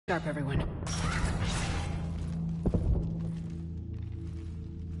Sharp, everyone.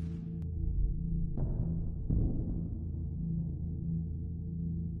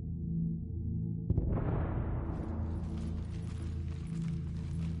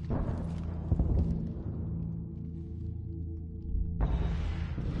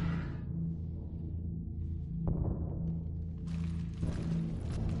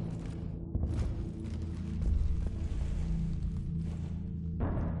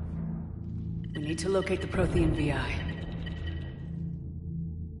 We need to locate the Prothean VI.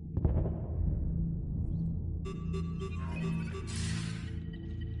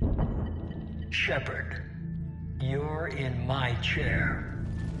 Shepard, you're in my chair.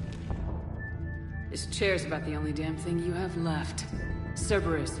 This chair's about the only damn thing you have left.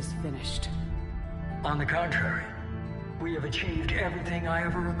 Cerberus is finished. On the contrary, we have achieved everything I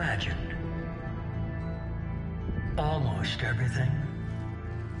ever imagined. Almost everything.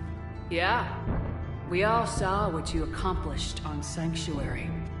 Yeah. We all saw what you accomplished on Sanctuary.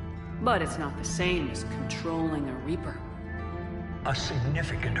 But it's not the same as controlling a Reaper. A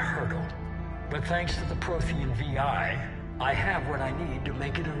significant hurdle. But thanks to the Prothean VI, I have what I need to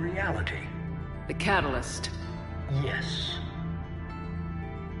make it a reality. The Catalyst. Yes.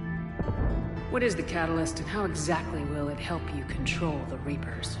 What is the Catalyst, and how exactly will it help you control the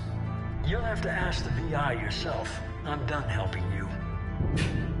Reapers? You'll have to ask the VI yourself. I'm done helping you.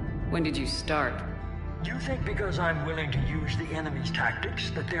 When did you start? You think because I'm willing to use the enemy's tactics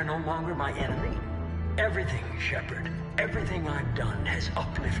that they're no longer my enemy? Everything, Shepard, everything I've done has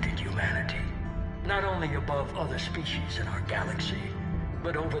uplifted humanity. Not only above other species in our galaxy,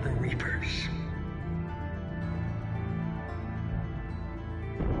 but over the Reapers.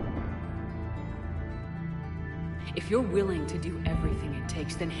 If you're willing to do everything it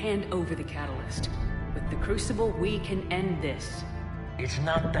takes, then hand over the Catalyst. With the Crucible, we can end this. It's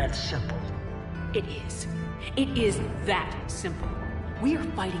not that simple. It is. It is that simple. We are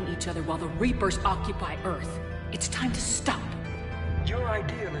fighting each other while the Reapers occupy Earth. It's time to stop. Your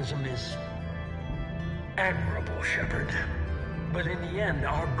idealism is admirable, Shepard. But in the end,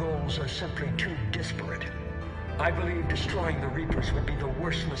 our goals are simply too disparate. I believe destroying the Reapers would be the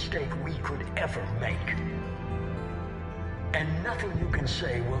worst mistake we could ever make. And nothing you can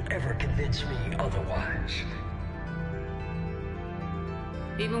say will ever convince me otherwise.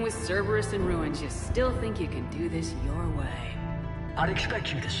 Even with Cerberus in ruins, you still think you can do this your way. I'd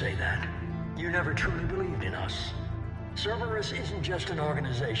expect you to say that. You never truly believed in us. Cerberus isn't just an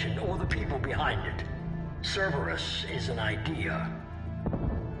organization or the people behind it. Cerberus is an idea.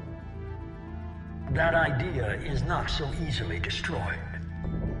 That idea is not so easily destroyed.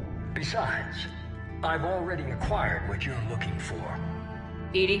 Besides, I've already acquired what you're looking for.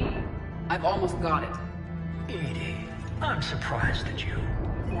 Edie, I've almost got it. Edie, I'm surprised at you.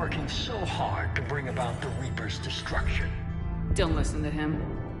 Working so hard to bring about the Reaper's destruction. Don't listen to him.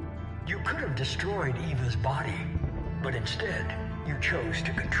 You could have destroyed Eva's body, but instead, you chose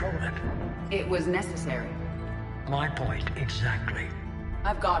to control it. It was necessary. My point exactly.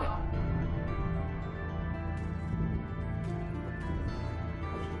 I've got it.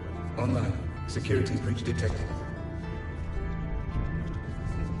 Online. Security breach detected.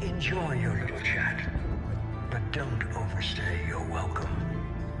 Enjoy your little chat, but don't overstay your welcome.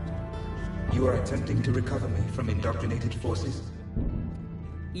 You are attempting to recover me from indoctrinated forces?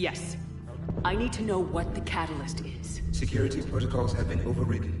 Yes. I need to know what the Catalyst is. Security protocols have been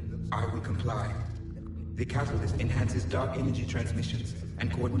overridden. I will comply. The Catalyst enhances dark energy transmissions and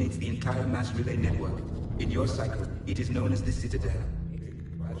coordinates the entire mass relay network. In your cycle, it is known as the Citadel.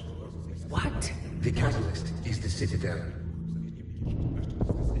 What? The Catalyst is the Citadel.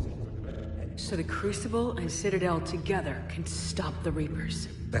 So the Crucible and Citadel together can stop the Reapers.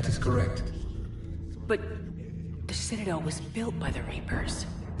 That is correct. But the Citadel was built by the Reapers.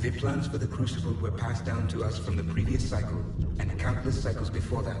 The plans for the Crucible were passed down to us from the previous cycle, and countless cycles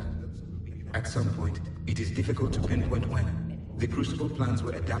before that. At some point, it is difficult to pinpoint when, the Crucible plans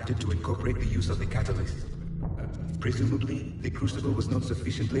were adapted to incorporate the use of the Catalyst. Presumably, the Crucible was not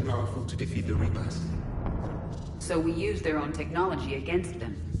sufficiently powerful to defeat the Reapers. So we used their own technology against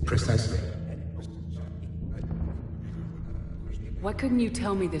them. Precisely. Why couldn't you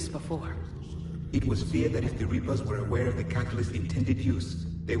tell me this before? It was feared that if the Reapers were aware of the Catalyst's intended use,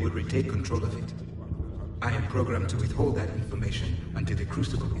 they would retake control of it. I am programmed to withhold that information until the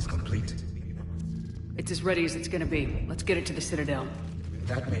Crucible is complete. It's as ready as it's gonna be. Let's get it to the Citadel.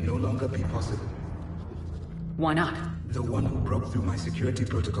 That may no longer be possible. Why not? The one who broke through my security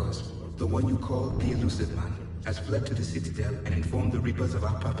protocols, the one you call the Illusive Man, has fled to the Citadel and informed the Reapers of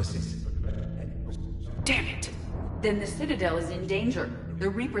our purposes. Damn it! Then the Citadel is in danger. The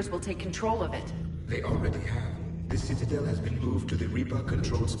Reapers will take control of it. They already have. The Citadel has been moved to the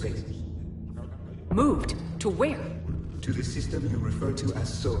Reaper-controlled space. Moved? To where? To the system you refer to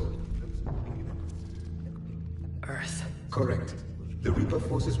as Soul. Earth. Correct. The Reaper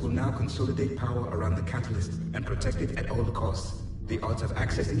forces will now consolidate power around the catalyst and protect it at all costs. The odds of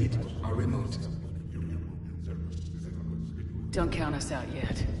accessing it are remote. Don't count us out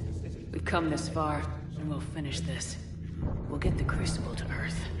yet. We've come this far, and we'll finish this. We'll get the Crucible to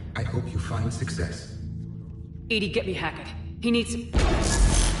Earth. I hope you find success. Edie, get me Hackett. He needs...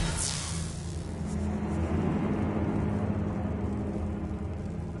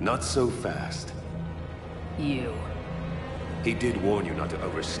 Not so fast. You. He did warn you not to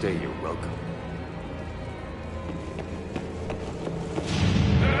overstay your welcome.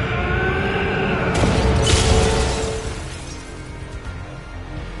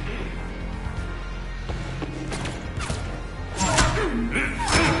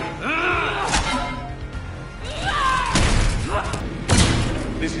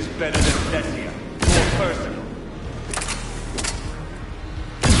 This is better than Thessia. More personal.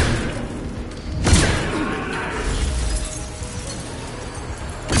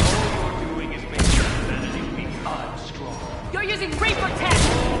 All you're doing is making humanity become strong. You're using Reaper tech!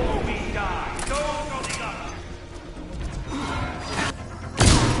 Oh, we die. Don't go the other.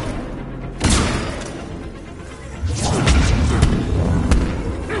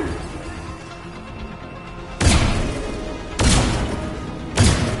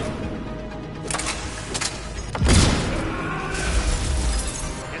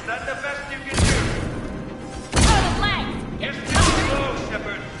 Is that the best you can do? Out of leg! You're still slow,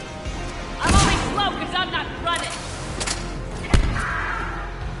 Shepard. I'm only slow because I'm not running!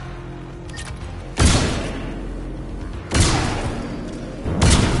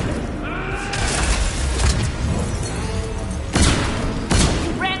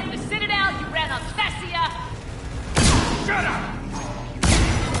 You ran at the Citadel, you ran on Thessia! Shut up!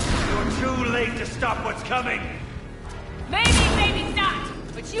 You're too late to stop what's coming. Maybe, maybe not!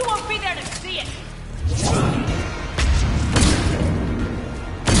 But you won't be there to see it!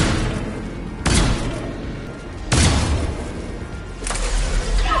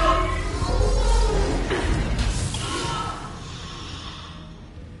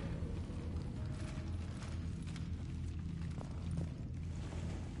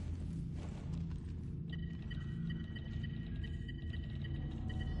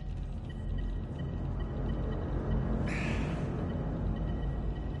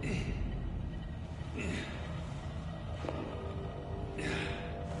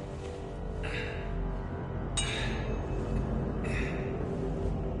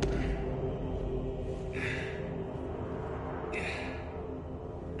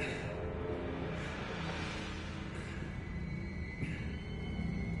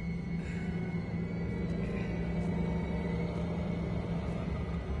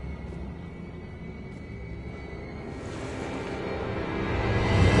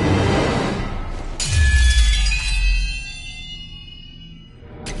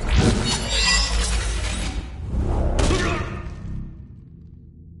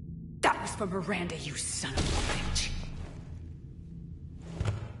 For Miranda, you son of a bitch.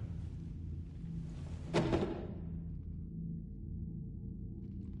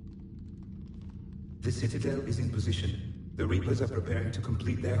 The Citadel is in position. The Reapers are preparing to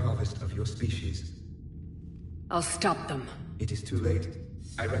complete their harvest of your species. I'll stop them. It is too late.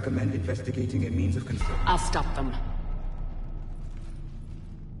 I recommend investigating a means of control. I'll stop them.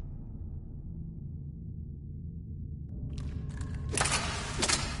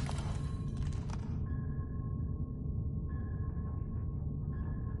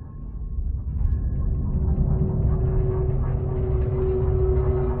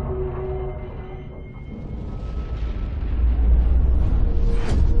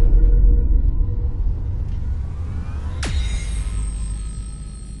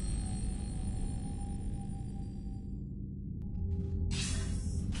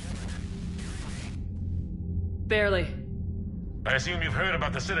 Barely. I assume you've heard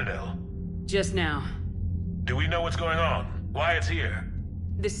about the Citadel. Just now. Do we know what's going on? Why it's here?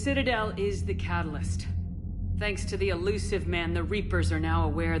 The Citadel is the catalyst. Thanks to the Illusive Man, the Reapers are now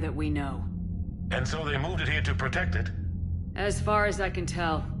aware that we know. And so they moved it here to protect it? As far as I can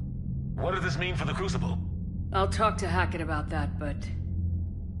tell. What does this mean for the Crucible? I'll talk to Hackett about that, but...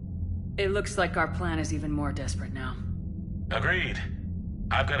 it looks like our plan is even more desperate now. Agreed.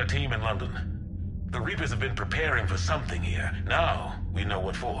 I've got a team in London. The Reapers have been preparing for something here. Now, we know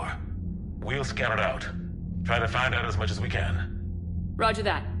what for. We'll scout it out. Try to find out as much as we can. Roger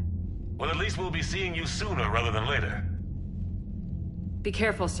that. Well, at least we'll be seeing you sooner rather than later. Be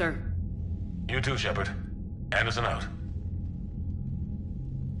careful, sir. You too, Shepard. Anderson out.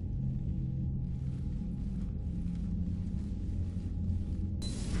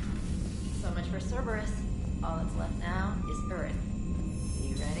 So much for Cerberus. All that's left now is Earth.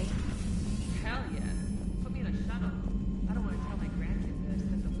 You ready? Hell yeah. Put me in a shuttle. I don't want to tell my grandkids that I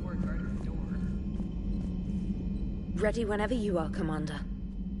sent the war guard at the door. Ready whenever you are, Commander.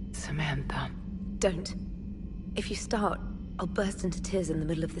 Samantha. Don't. If you start, I'll burst into tears in the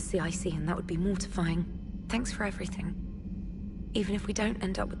middle of the CIC, and that would be mortifying. Thanks for everything. Even if we don't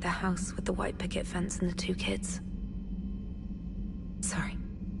end up with the house with the white picket fence and the 2 kids. Sorry.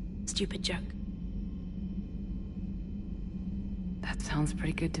 Stupid joke. That sounds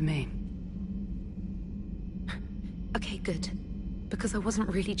pretty good to me. Okay, good. Because I wasn't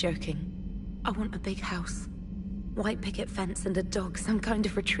really joking. I want a big house. White picket fence and a dog, some kind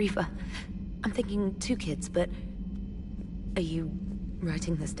of retriever. I'm thinking 2 kids, but... Are you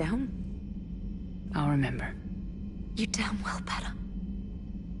writing this down? I'll remember. You damn well better.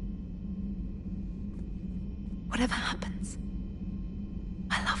 Whatever happens,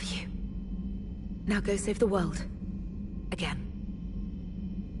 I love you. Now go save the world. Again.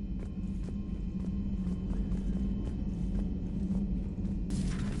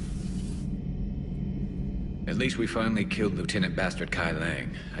 At least we finally killed Lieutenant Bastard Kai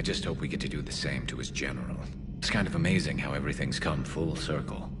Leng. I just hope we get to do the same to his general. It's kind of amazing how everything's come full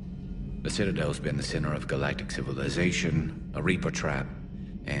circle. The Citadel's been the center of galactic civilization, a Reaper trap,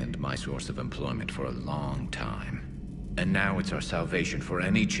 and my source of employment for a long time. And now it's our salvation for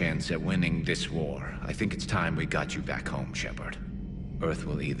any chance at winning this war. I think it's time we got you back home, Shepard. Earth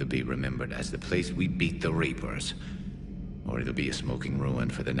will either be remembered as the place we beat the Reapers, or it'll be a smoking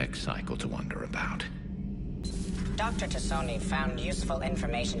ruin for the next cycle to wonder about. Dr. Tassoni found useful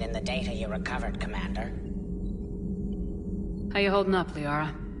information in the data you recovered, Commander. How you holding up,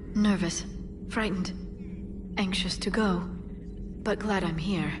 Liara? Nervous, frightened, anxious to go, but glad I'm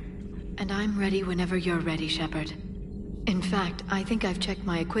here. And I'm ready whenever you're ready, Shepard. In fact, I think I've checked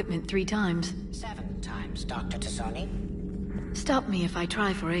my equipment 3 times. 7 times, Dr. Tassoni. Stop me if I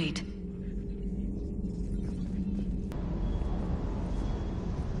try for 8.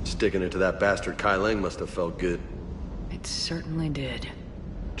 Sticking it to that bastard Kai Leng must have felt good. It certainly did.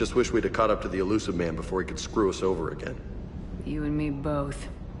 Just wish we'd have caught up to the Illusive Man before he could screw us over again. You and me both.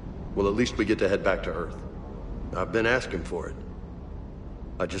 Well, at least we get to head back to Earth. I've been asking for it.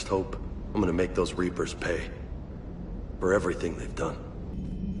 I just hope I'm gonna make those Reapers pay. For everything they've done.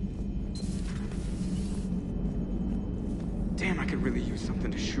 Damn, I could really use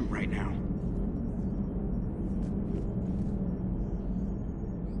something to shoot right now.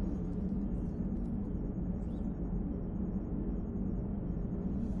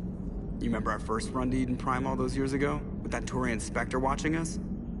 You remember our first run to Eden Prime all those years ago? With that Turian Spectre watching us?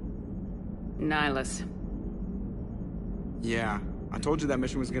 Nihilus. Yeah, I told you that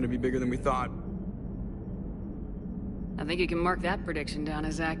mission was gonna be bigger than we thought. I think you can mark that prediction down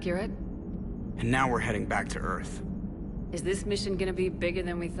as accurate. And now we're heading back to Earth. Is this mission gonna be bigger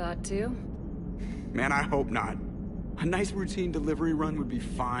than we thought too? Man, I hope not. A nice routine delivery run would be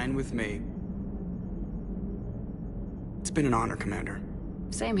fine with me. It's been an honor, Commander.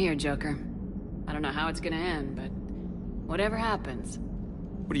 Same here, Joker. I don't know how it's gonna end, but whatever happens.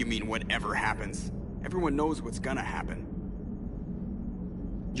 What do you mean, whatever happens? Everyone knows what's gonna happen.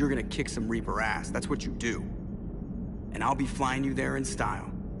 You're gonna kick some Reaper ass, that's what you do. And I'll be flying you there in style.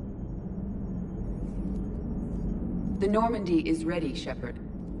 The Normandy is ready, Shepard.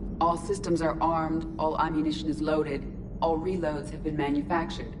 All systems are armed, all ammunition is loaded, all reloads have been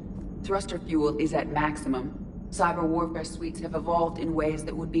manufactured. Thruster fuel is at maximum. Cyber warfare suites have evolved in ways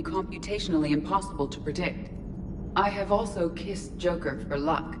that would be computationally impossible to predict. I have also kissed Joker for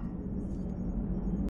luck.